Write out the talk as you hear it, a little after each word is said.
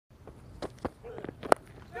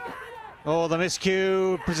Oh, the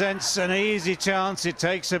miscue presents an easy chance. It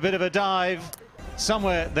takes a bit of a dive.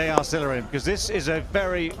 Somewhere they are still in, because this is a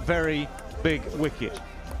very, very big wicket.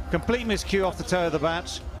 Complete miscue off the toe of the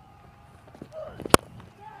bat.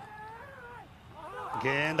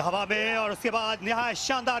 गेंद हवा में और उसके बाद निहायत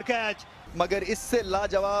शानदार catch. मगर इससे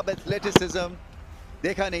लाजवाब एथलेटिसिज्म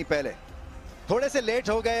देखा नहीं पहले। थोड़े से लेट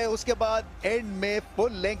हो गए, उसके बाद एंड में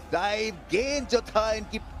फुल लेंथ डाइव, गेंद जो था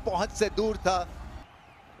इनकी पहुंच से दूर था।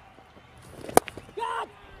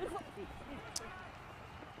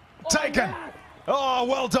 Taken. Oh,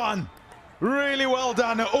 well done. Really well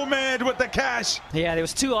done. Umaid with the cash. Yeah, there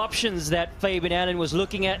was two options that Fabian Allen was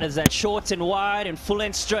looking at, as that short and wide and full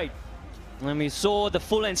and straight. And we saw the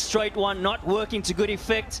full and straight one not working to good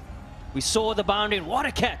effect. We saw the boundary, and what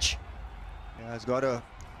a catch. Yeah, he's got to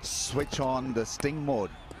switch on the sting mode.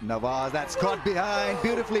 Nawaz, that's caught behind,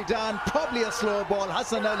 beautifully done. Probably a slow ball.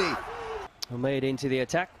 Hassan Ali. Made into the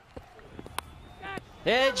attack.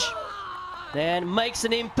 Edge. And makes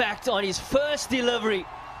an impact on his first delivery.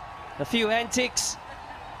 A few antics,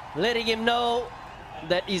 letting him know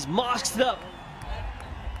that he's masked up.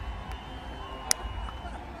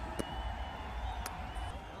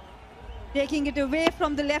 Taking it away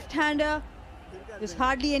from the left-hander. There's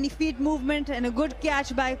hardly any feet movement, and a good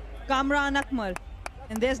catch by Kamran Akmal.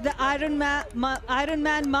 And there's the Iron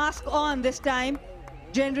Man mask on this time.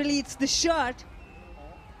 Generally, it's the shirt.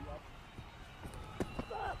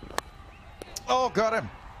 Oh, got him.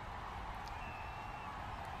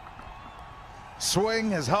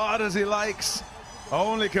 Swing as hard as he likes.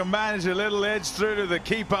 Only can manage a little edge through to the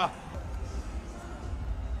keeper.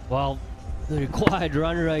 Well, the required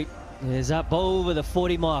run rate is up over the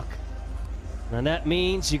 40 mark. And that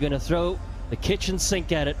means you're going to throw the kitchen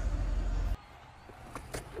sink at it.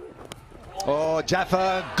 Oh,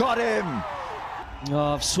 Jaffa got him.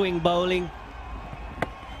 Oh, swing bowling.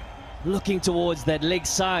 Looking towards that leg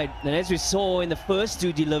side. And as we saw in the first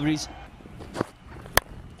two deliveries.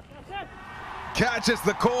 Catches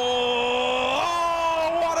the call.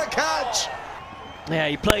 Oh, what a catch. Yeah,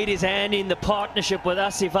 he played his hand in the partnership with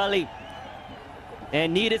Asif Ali.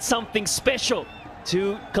 And needed something special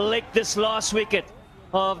to collect this last wicket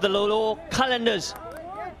of the Lolo Calendars.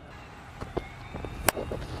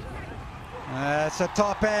 That's a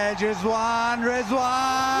top edge, Rizwan.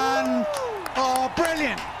 Oh,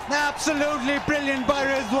 brilliant. Absolutely brilliant by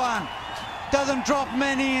Rizwan. Doesn't drop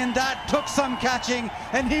many, and that took some catching,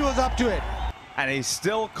 and he was up to it. And he's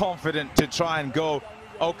still confident to try and go,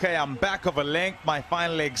 okay, I'm back of a length, my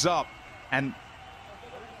fine leg's up. And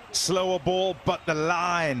slower ball, but the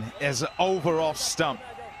line is over off stump.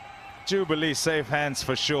 Jubilee safe hands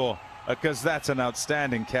for sure, because that's an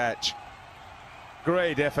outstanding catch.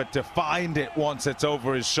 Great effort to find it once it's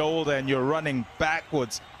over his shoulder and you're running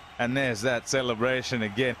backwards. And there's that celebration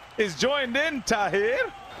again. He's joined in,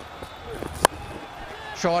 Tahir.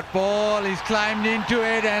 Short ball, he's climbed into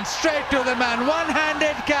it and straight to the man.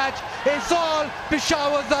 One-handed catch. It's all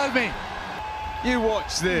Peshawar Zalmi. You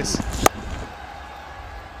watch this.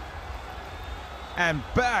 And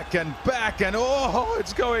back, and oh,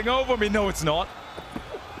 it's going over me. No, it's not.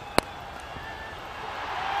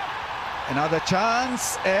 Another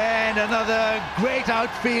chance and another great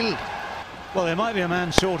outfield. Well, there might be a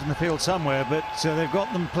man short in the field somewhere, but they've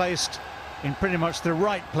got them placed in pretty much the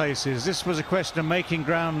right places. This was a question of making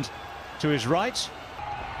ground to his right.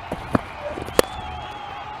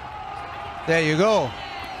 There you go.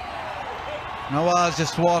 Nawaz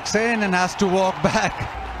just walks in and has to walk back.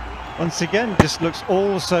 Once again, just looks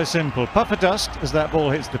all so simple. Puff of dust as that ball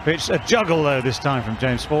hits the pitch. A juggle, though, this time from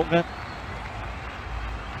James Faulkner.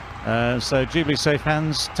 So Jubilee safe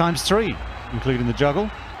hands ×3, including the juggle.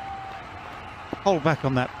 Hold back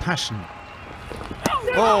on that passion.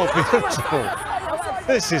 Oh, beautiful.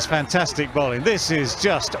 This is fantastic bowling. This is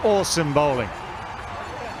just awesome bowling.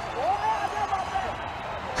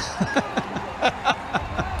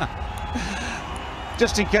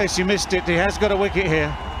 Just in case you missed it, he has got a wicket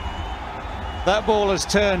here. That ball has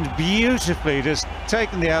turned beautifully, just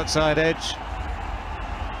taken the outside edge.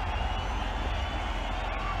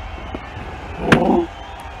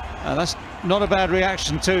 That's not a bad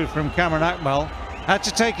reaction too from Kamran Akmal. Had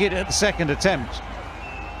to take it at the second attempt.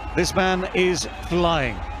 This man is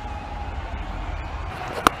flying.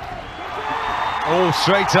 Oh,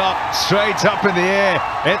 straight up in the air.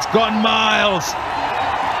 It's gone miles.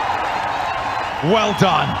 Well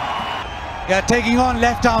done. Yeah, taking on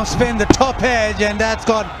left arm spin, the top edge, and that's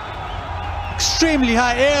got extremely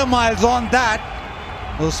high air miles on that.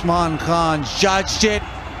 Usman Khan judged it,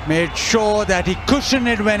 made sure that he cushioned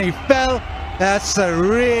it when he fell. That's a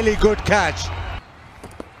really good catch.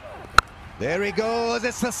 There he goes.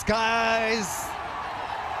 It's the skies.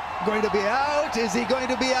 Going to be out. Is he going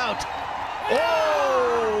to be out?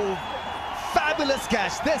 Oh! Fabulous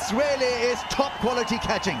catch. This really is top quality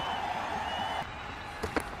catching.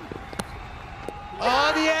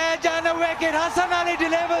 On the edge and the wicket. Hassan Ali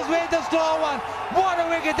delivers with the slow one. What a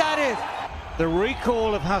wicket that is. The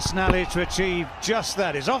recall of Hassan Ali to achieve just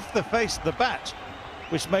that is off the face of the bat,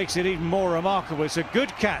 which makes it even more remarkable. It's a good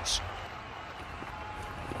catch.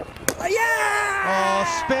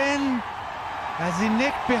 Oh, spin. Has he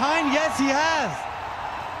nicked behind? Yes, he has.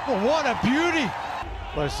 Oh, what a beauty.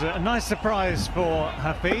 Well, it's a nice surprise for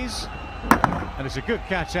Hafiz, and it's a good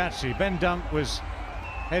catch actually. Ben Dunk was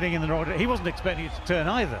heading in the wrong. He wasn't expecting it to turn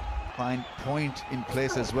either. Fine point in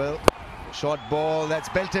place as well. Short ball that's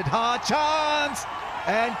belted hard. Chance!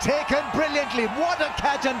 And taken brilliantly. What a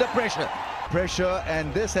catch under pressure. Pressure,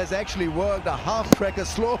 and this has actually worked. A half-track, a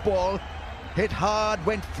slow ball. Hit hard,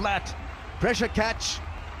 went flat. Pressure catch.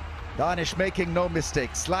 Danish making no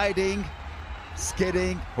mistake. Sliding,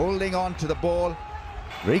 skidding, holding on to the ball.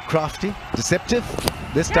 Very crafty, deceptive.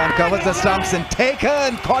 This time covers the stumps and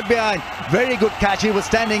taken, caught behind. Very good catch. He was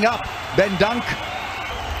standing up. Ben Dunk.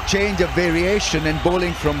 Change of variation and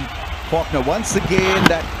bowling from Faulkner. Once again,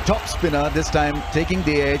 that top spinner, this time taking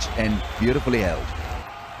the edge and beautifully held.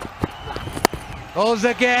 Goes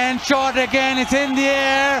again, shot again, it's in the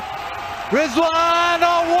air. Rizwan,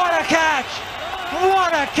 oh what a catch!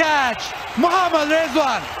 What a catch! Mohammad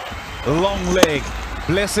Rizwan. Long leg.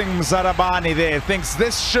 Blessing Zarabani there. Thinks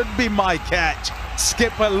this should be my catch.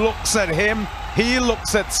 Skipper looks at him. He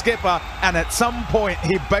looks at Skipper. And at some point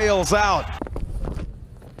he bails out.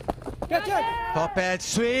 Top edge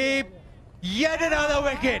sweep. Yet another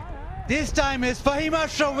wicket. This time is Fahim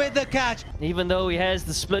Ashraf with the catch. Even though he has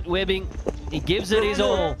the split webbing, he gives it his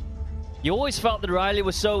all. You always felt that Riley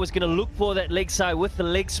was going to look for that leg side with the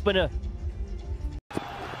leg spinner.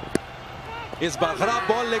 इस बार खराब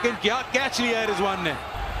ball लेकिन क्या catch लिया है रिजवान ने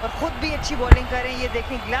और खुद भी अच्छी बॉलिंग करें ये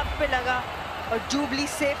देखें ग्लव पे लगा और जूबली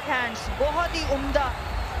सेफ हैंड्स बहुत ही उम्दा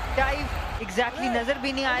डाइव एग्जैक्टली नजर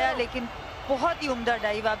भी नहीं आया लेकिन बहुत ही उम्दा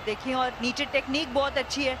डाइव आप देखें और नीचे टेक्निक बहुत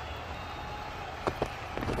अच्छी है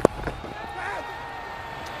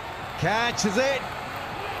Catches it.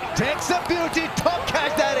 Takes a beauty. Top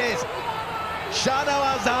catch that is.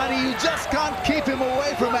 Shahnawaz Ani, you just can't keep him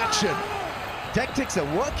away from action. Tactics are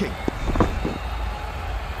working.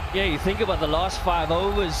 Yeah, you think about the last 5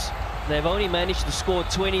 overs, they've only managed to score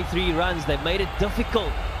 23 runs. They've made it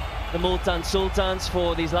difficult, the Multan Sultans,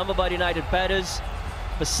 for these Islamabad United batters,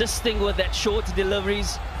 persisting with that short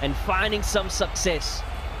deliveries and finding some success.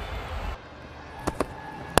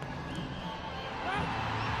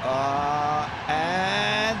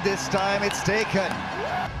 And this time it's taken.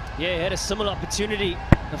 Yeah, he had a similar opportunity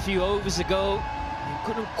a few overs ago. He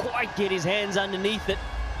couldn't quite get his hands underneath it.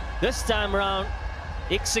 This time around,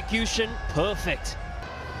 execution perfect.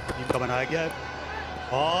 इनका बनाया गया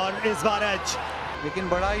और इस बार as लेकिन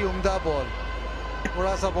बड़ा ही उम्दा ball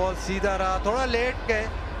थोड़ा सा बॉल सीधा रहा थोड़ा लेट गए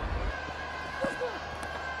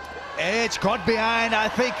Edge caught behind, I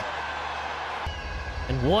think.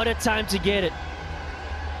 And what a time to get it.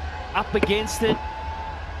 Up against it.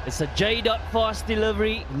 It's a J. fast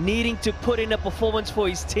delivery, needing to put in a performance for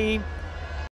his team.